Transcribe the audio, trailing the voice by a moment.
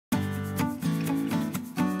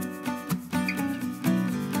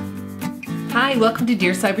Hi, welcome to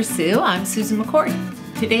Dear Sybersue. I'm Susan McCord.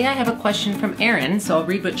 Today I have a question from Erin, so I'll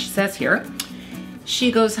read what she says here.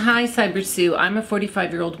 She goes, "Hi Sybersue, I'm a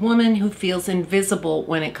 45-year-old woman who feels invisible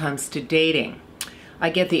when it comes to dating. I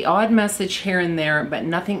get the odd message here and there, but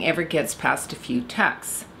nothing ever gets past a few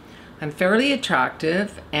texts. I'm fairly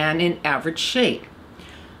attractive and in average shape.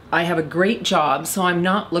 I have a great job, so I'm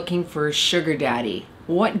not looking for a sugar daddy.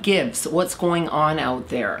 What gives? What's going on out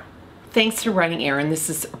there?" Thanks for writing, Erin. This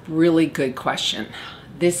is a really good question.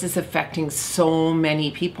 This is affecting so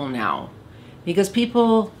many people now because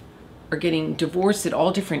people are getting divorced at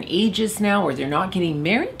all different ages now, or they're not getting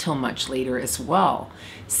married till much later as well.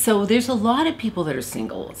 So there's a lot of people that are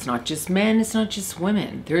single. It's not just men, it's not just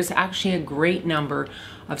women. There's actually a great number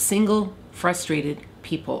of single, frustrated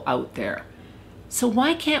people out there. So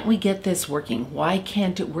why can't we get this working? Why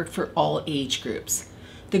can't it work for all age groups?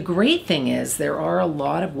 The great thing is there are a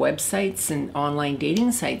lot of websites and online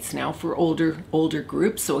dating sites now for older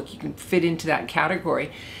groups, so you can fit into that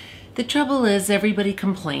category. The trouble is everybody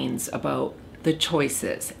complains about the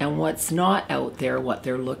choices and what's not out there, what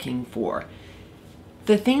they're looking for.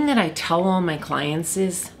 The thing that I tell all my clients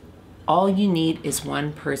is all you need is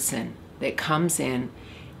one person that comes in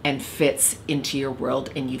and fits into your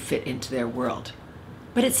world and you fit into their world.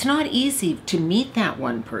 But it's not easy to meet that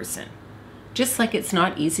one person. Just like it's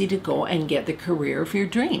not easy to go and get the career of your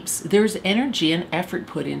dreams. There's energy and effort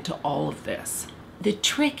put into all of this. The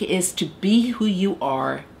trick is to be who you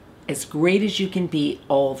are, as great as you can be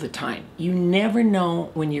all the time. You never know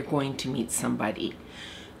when you're going to meet somebody.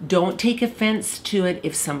 Don't take offense to it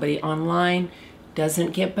if somebody online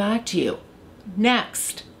doesn't get back to you.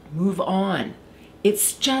 Next, move on.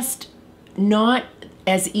 It's just not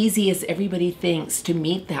as easy as everybody thinks to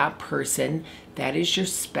meet that person that is your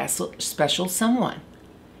special someone.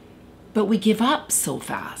 But we give up so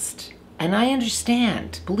fast. And I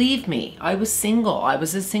understand. Believe me, I was single. I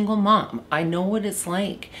was a single mom. I know what it's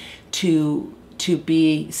like to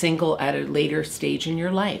be single at a later stage in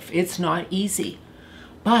your life. It's not easy.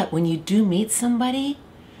 But when you do meet somebody,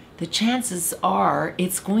 the chances are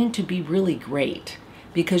it's going to be really great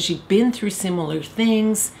because you've been through similar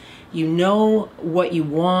things. You know what you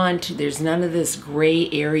want. There's none of this gray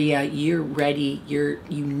area. You're ready. You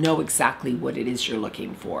know exactly what it is you're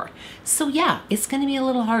looking for. So yeah, it's going to be a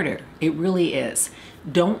little harder. It really is.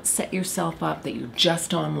 Don't set yourself up that you're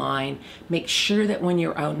just online. Make sure that when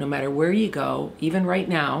you're out, no matter where you go, even right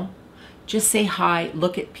now, just say hi,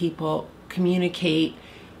 look at people, communicate,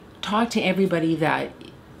 talk to everybody that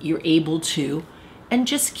you're able to, and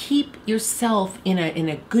just keep yourself in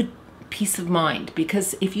a good peace of mind.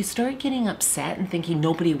 Because if you start getting upset and thinking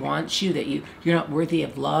nobody wants you, that you're not worthy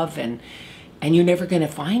of love and you're never going to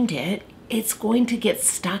find it, it's going to get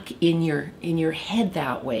stuck in your head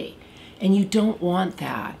that way. And you don't want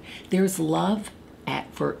that. There's love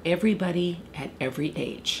for everybody at every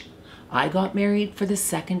age. I got married for the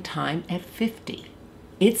second time at 50.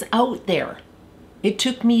 It's out there. It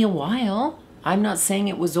took me a while. I'm not saying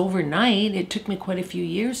it was overnight. It took me quite a few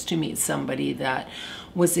years to meet somebody that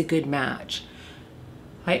was a good match.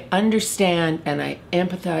 I understand and I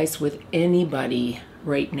empathize with anybody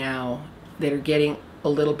right now that are getting a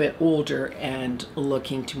little bit older and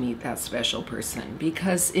looking to meet that special person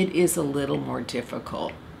because it is a little more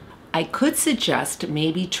difficult. I could suggest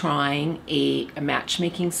maybe trying a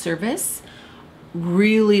matchmaking service.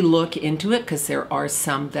 Really look into it because there are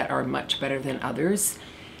some that are much better than others.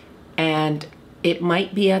 And it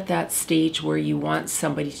might be at that stage where you want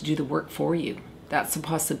somebody to do the work for you. That's a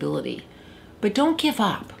possibility. But don't give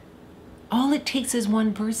up. All it takes is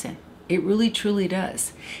one person. It really, truly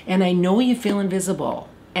does. And I know you feel invisible.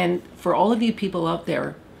 And for all of you people out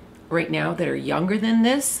there right now that are younger than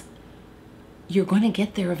this, you're going to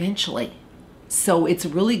get there eventually. So it's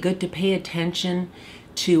really good to pay attention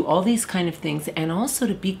to all these kind of things and also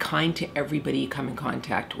to be kind to everybody you come in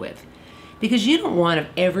contact with. Because you don't want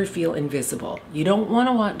to ever feel invisible. You don't want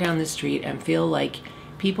to walk down the street and feel like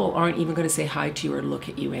people aren't even going to say hi to you or look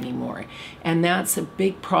at you anymore. And that's a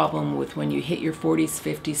big problem with when you hit your 40s,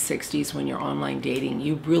 50s, 60s when you're online dating.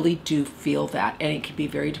 You really do feel that, and it can be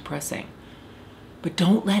very depressing. But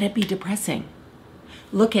don't let it be depressing.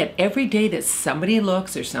 Look at every day that somebody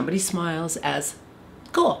looks or somebody smiles as,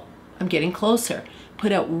 cool, I'm getting closer.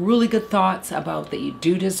 Put out really good thoughts about that you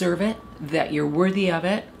do deserve it, that you're worthy of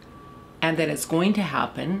it, and that it's going to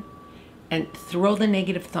happen, and throw the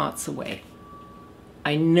negative thoughts away.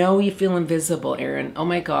 I know you feel invisible, Erin. Oh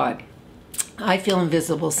my God. I feel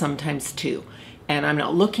invisible sometimes too. And I'm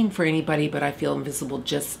not looking for anybody, but I feel invisible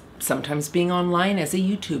just sometimes being online as a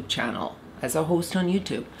YouTube channel, as a host on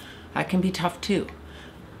YouTube. I can be tough too.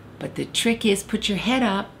 But the trick is put your head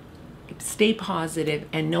up, stay positive,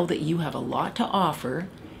 and know that you have a lot to offer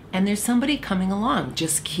and there's somebody coming along.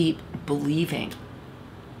 Just keep believing.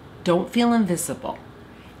 Don't feel invisible.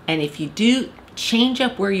 And if you do, change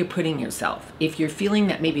up where you're putting yourself. If you're feeling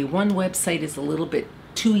that maybe one website is a little bit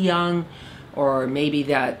too young, or maybe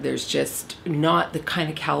that there's just not the kind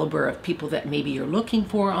of caliber of people that maybe you're looking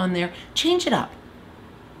for on there, change it up.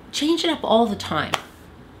 Change it up all the time.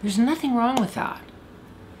 There's nothing wrong with that.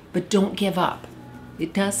 But don't give up.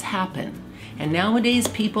 It does happen. And nowadays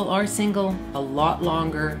people are single a lot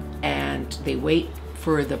longer, and they wait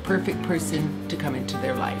for the perfect person to come into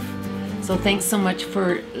their life. So thanks so much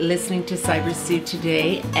for listening to Sybersue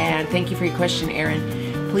today, and thank you for your question,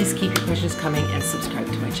 Erin. Please keep your questions coming and subscribe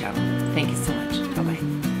to my channel. Thank you so much. Bye-bye.